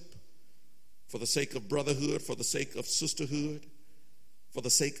fellowship, for the sake of brotherhood, for the sake of sisterhood, for the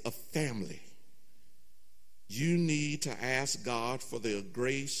sake of family, you need to ask God for the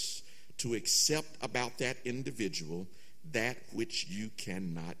grace to accept about that individual that which you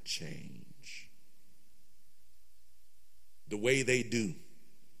cannot change. The way they do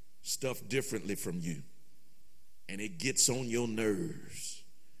stuff differently from you, and it gets on your nerves,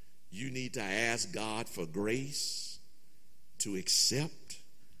 you need to ask God for grace to accept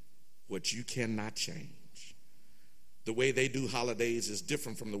what you cannot change. The way they do holidays is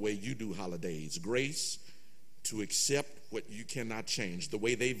different from the way you do holidays. Grace to accept what you cannot change. The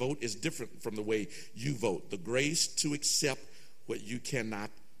way they vote is different from the way you vote. The grace to accept what you cannot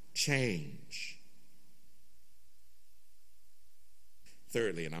change.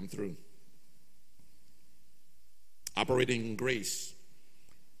 Thirdly, and I'm through, operating in grace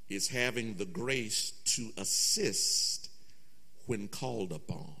is having the grace to assist when called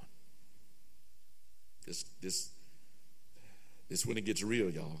upon. This when it gets real,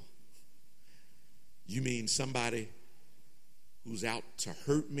 y'all. You mean somebody who's out to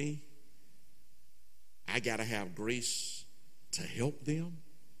hurt me, I got to have grace to help them?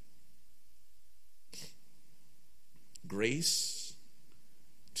 Grace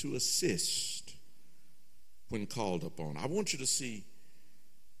to assist when called upon. I want you to see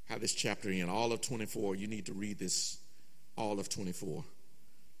how this chapter ends. All of 24, you need to read this, all of 24.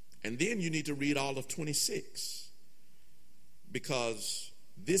 And then you need to read all of 26. Because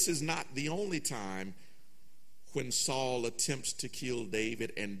this is not the only time when Saul attempts to kill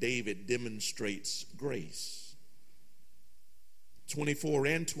David and David demonstrates grace. 24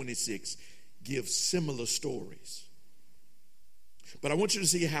 and 26 give similar stories. But I want you to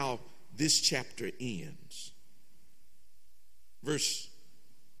see how this chapter ends. Verse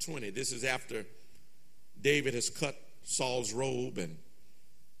 20, this is after David has cut Saul's robe and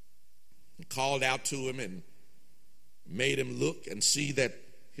called out to him and made him look and see that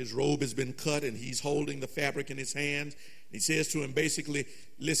his robe has been cut and he's holding the fabric in his hands. He says to him basically,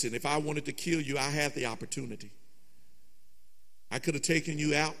 listen, if I wanted to kill you, I had the opportunity. I could have taken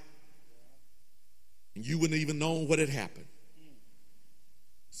you out and you wouldn't even known what had happened.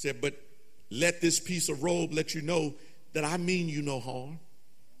 He said, but let this piece of robe let you know that I mean you no harm.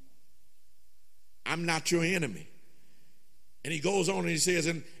 I'm not your enemy. And he goes on and he says,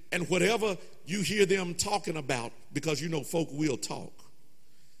 and whatever you hear them talking about, because you know folk will talk.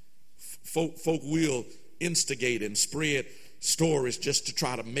 Folk will instigate and spread stories just to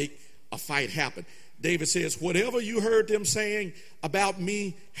try to make a fight happen. David says, whatever you heard them saying about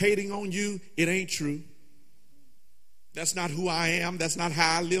me hating on you, it ain't true. That's not who I am. That's not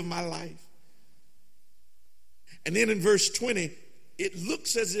how I live my life. And then in verse 20, it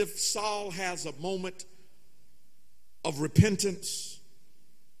looks as if Saul has a moment of repentance,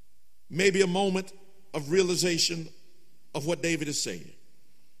 maybe a moment of realization of what David is saying.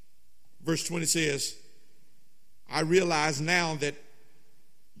 Verse 20 says, I realize now that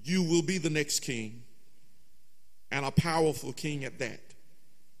you will be the next king, and a powerful king at that.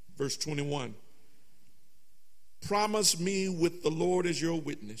 Verse 21, promise me with the Lord as your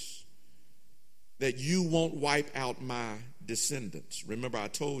witness that you won't wipe out my descendants. Remember, I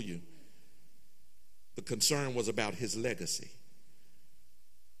told you the concern was about his legacy.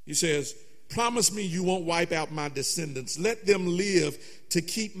 He says, promise me you won't wipe out my descendants. Let them live to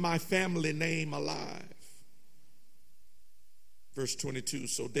keep my family name alive. Verse 22,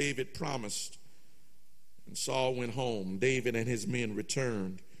 so David promised, and Saul went home. David and his men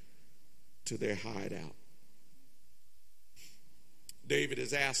returned to their hideout. David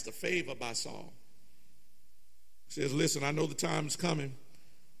is asked a favor by Saul. He says, listen, I know the time's coming.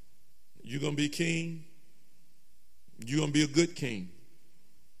 You're going to be king. You're going to be a good king.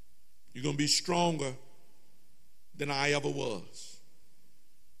 You're going to be stronger than I ever was.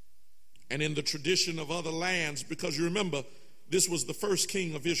 And in the tradition of other lands, because you remember, this was the first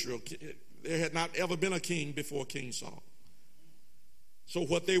king of Israel. There had not ever been a king before King Saul. So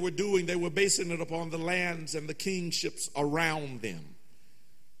what they were doing, they were basing it upon the lands and the kingships around them.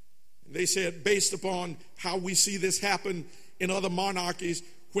 They said, based upon how we see this happen in other monarchies,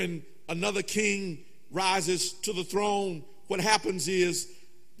 when another king rises to the throne, what happens is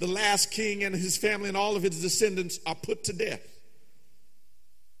the last king and his family and all of his descendants are put to death.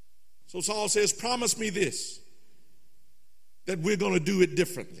 So Saul says, promise me this, that we're going to do it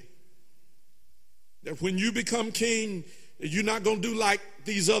differently. That when you become king, you're not going to do like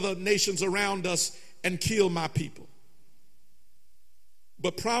these other nations around us and kill my people.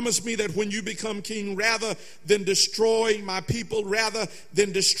 But promise me that when you become king, rather than destroying my people, rather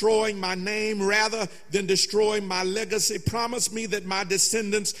than destroying my name, rather than destroying my legacy, promise me that my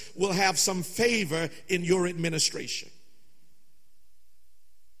descendants will have some favor in your administration.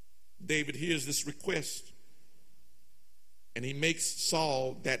 David hears this request, and he makes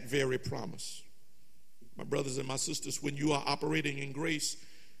Saul that very promise. My brothers and my sisters, when you are operating in grace,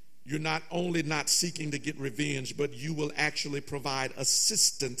 you're not only not seeking to get revenge, but you will actually provide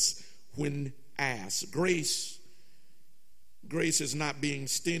assistance when asked. Grace Grace is not being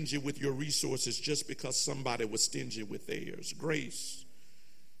stingy with your resources just because somebody was stingy with theirs. Grace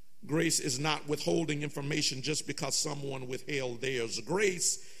is not withholding information just because someone withheld theirs.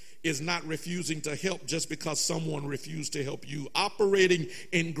 Grace is not refusing to help just because someone refused to help you. Operating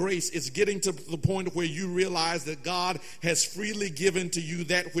in grace is getting to the point where you realize that God has freely given to you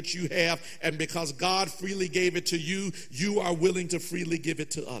that which you have, and because God freely gave it to you, you are willing to freely give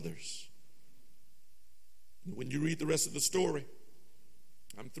it to others. When you read the rest of the story,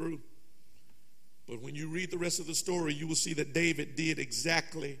 I'm through. But when you read the rest of the story, you will see that David did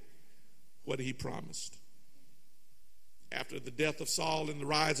exactly what he promised. After the death of Saul and the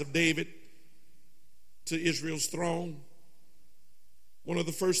rise of David to Israel's throne, one of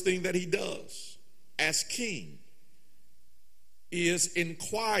the first things that he does as king is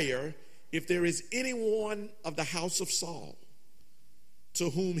inquire if there is anyone of the house of Saul to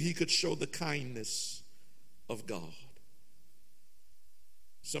whom he could show the kindness of God.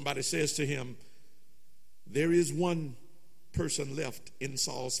 Somebody says to him, there is one person left in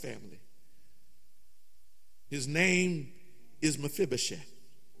Saul's family. His name is Mephibosheth.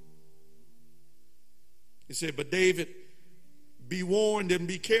 He said, but David, be warned and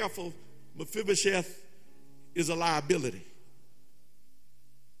be careful. Mephibosheth is a liability.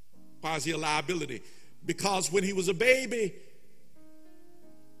 Why is he a liability? Because when he was a baby,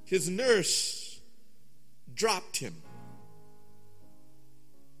 his nurse dropped him.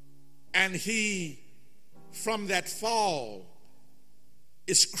 And he, from that fall,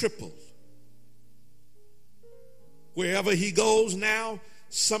 is crippled. Wherever he goes now,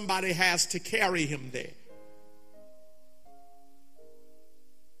 somebody has to carry him there.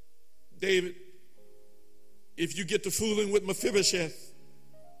 David, if you get to fooling with Mephibosheth,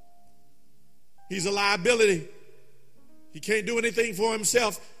 he's a liability. He can't do anything for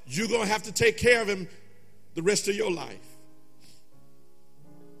himself. You're going to have to take care of him the rest of your life.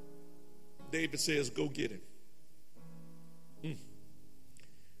 David says, go get him.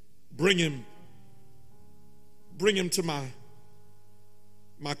 Bring him to my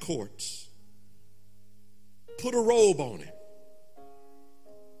courts. Put a robe on him.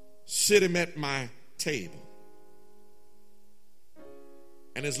 Sit him at my table.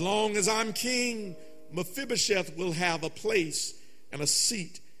 And as long as I'm king, Mephibosheth will have a place and a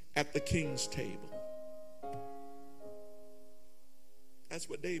seat at the king's table. That's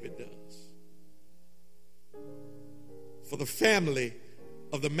what David does for the family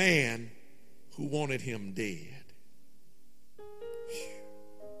of the man who wanted him dead.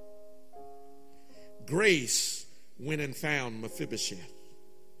 Grace went and found Mephibosheth.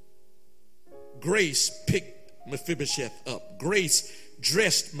 Grace picked Mephibosheth up. Grace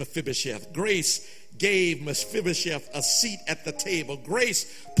dressed Mephibosheth. Grace gave Mephibosheth a seat at the table.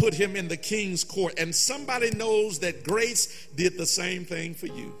 Grace put him in the king's court. And somebody knows that grace did the same thing for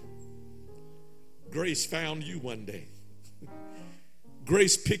you. Grace found you one day.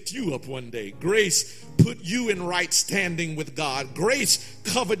 Grace picked you up one day. Grace put you in right standing with God. Grace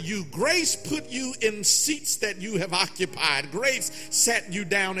covered you. Grace put you in seats that you have occupied. Grace sat you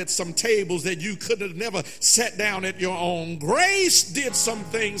down at some tables that you could have never sat down at your own. Grace did some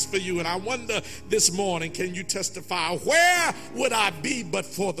things for you. And I wonder this morning, can you testify, where would I be but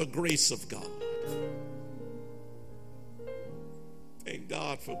for the grace of God? Thank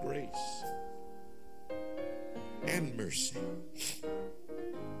God for grace and mercy,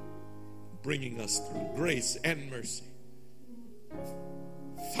 bringing us through. Grace and mercy,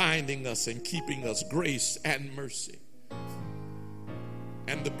 finding us and keeping us. Grace and mercy.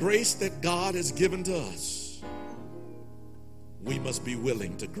 And the grace that God has given to us, we must be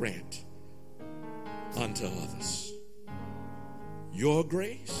willing to grant unto others. Your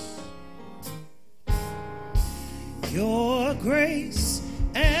grace, your grace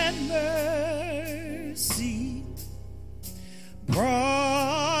and mercy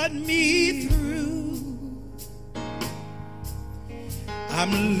brought me through.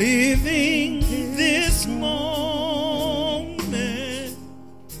 I'm living this moment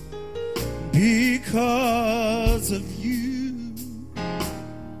because of you.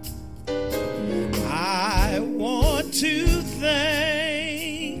 I want to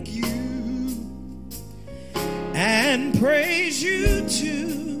thank you and praise you too.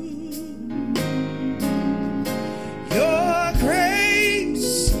 Your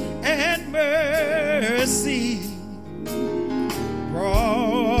grace and mercy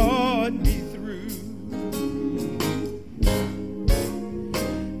brought me through.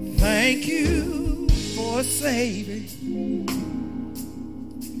 Thank you for saving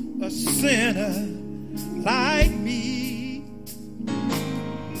a sinner like me,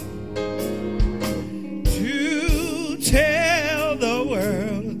 to tell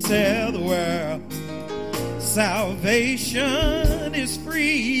tell the world salvation is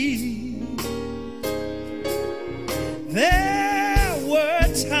free. There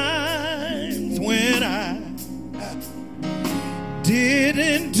were times when I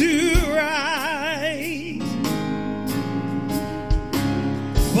didn't do right,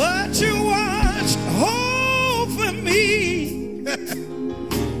 but you watched over me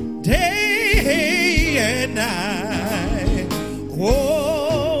day and night.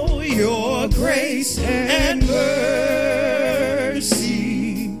 Oh, your grace and mercy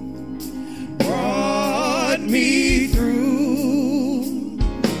brought me through.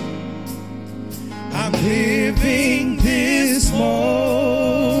 I'm living this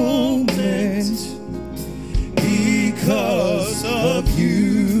moment because of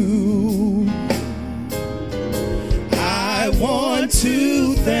you. I want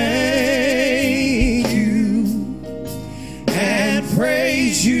to thank you and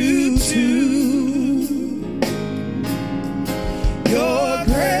praise you too. Your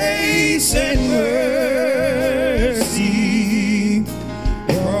grace and mercy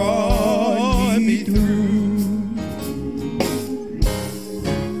brought me through.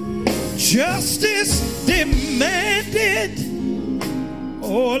 Justice demanded,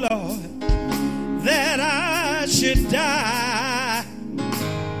 oh Lord, that I should die.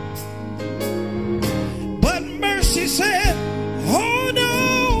 But mercy said, oh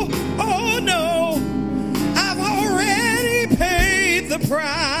no, I've already paid the price.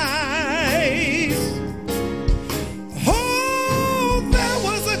 Oh, there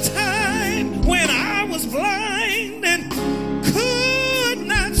was a time when I was blind and could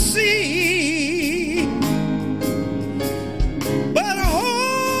not see. But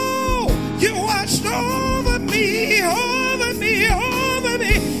oh, you watched over me,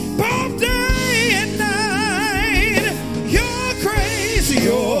 both day and night. Your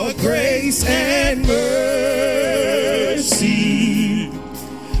grace and mercy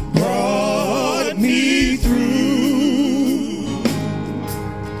brought me through.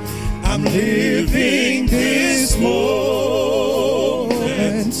 I'm living this moment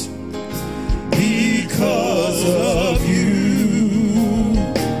because of you.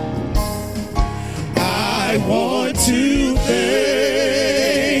 I want to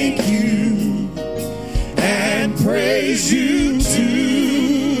thank you and praise you too.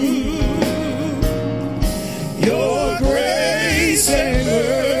 Your grace and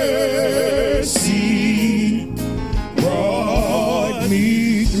mercy brought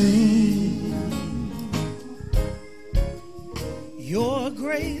me through. Your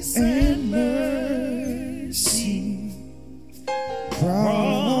grace and mercy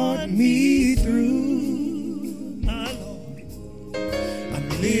brought me through. My Lord, I'm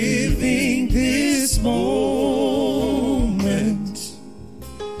living this moment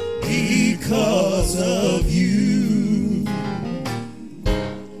because of you.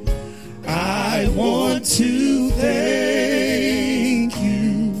 I want to thank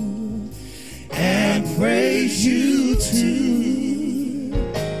you and praise you too.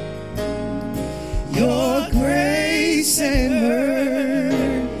 Your grace and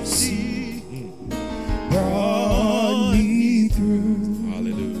mercy brought me through.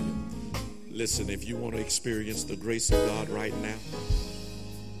 Hallelujah. Listen, if you want to experience the grace of God right now,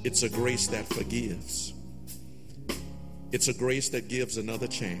 it's a grace that forgives. It's a grace that gives another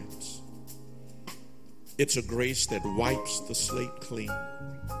chance. It's a grace that wipes the slate clean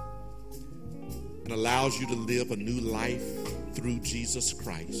and allows you to live a new life through Jesus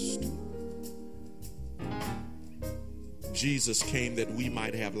Christ. Jesus came that we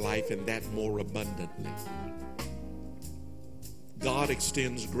might have life and that more abundantly. God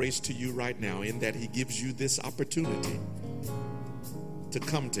extends grace to you right now in that he gives you this opportunity to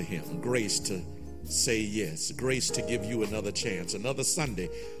come to him, grace to say yes, grace to give you another chance, another Sunday,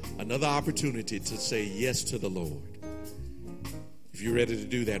 another opportunity to say yes to the Lord. If you're ready to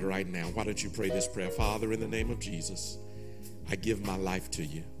do that right now, why don't you pray this prayer? Father, in the name of Jesus, I give my life to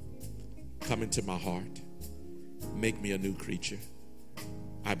you. Come into my heart. Make me a new creature.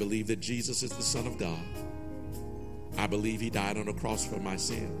 I believe that Jesus is the Son of God. I believe he died on the cross for my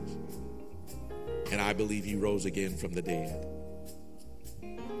sins. And I believe he rose again from the dead.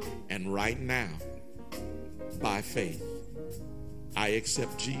 And right now, by faith, I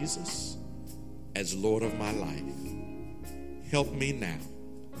accept Jesus as Lord of my life. Help me now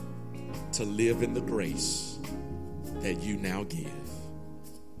to live in the grace that you now give.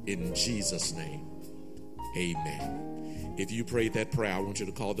 In Jesus' name, amen. If you prayed that prayer, I want you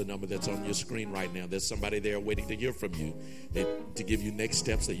to call the number that's on your screen right now. There's somebody there waiting to hear from you, to give you next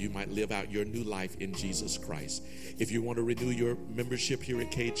steps that you might live out your new life in Jesus Christ. If you want to renew your membership here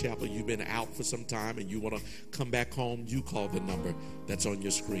at Cade Chapel, you've been out for some time and you want to come back home, you call the number that's on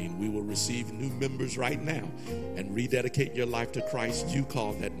your screen. We will receive new members right now and rededicate your life to Christ. You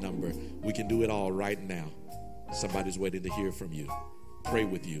call that number. We can do it all right now. Somebody's waiting to hear from you, pray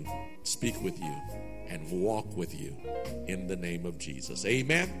with you, speak with you, and walk with you in the name of Jesus.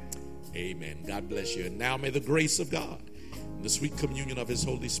 Amen. Amen. God bless you. And now may the grace of God and the sweet communion of his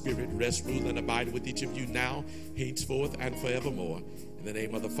Holy Spirit rest, rule, and abide with each of you now, henceforth, and forevermore. In the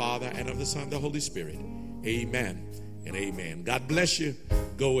name of the Father, and of the Son, and the Holy Spirit. Amen and amen. God bless you.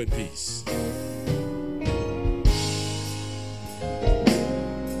 Go in peace.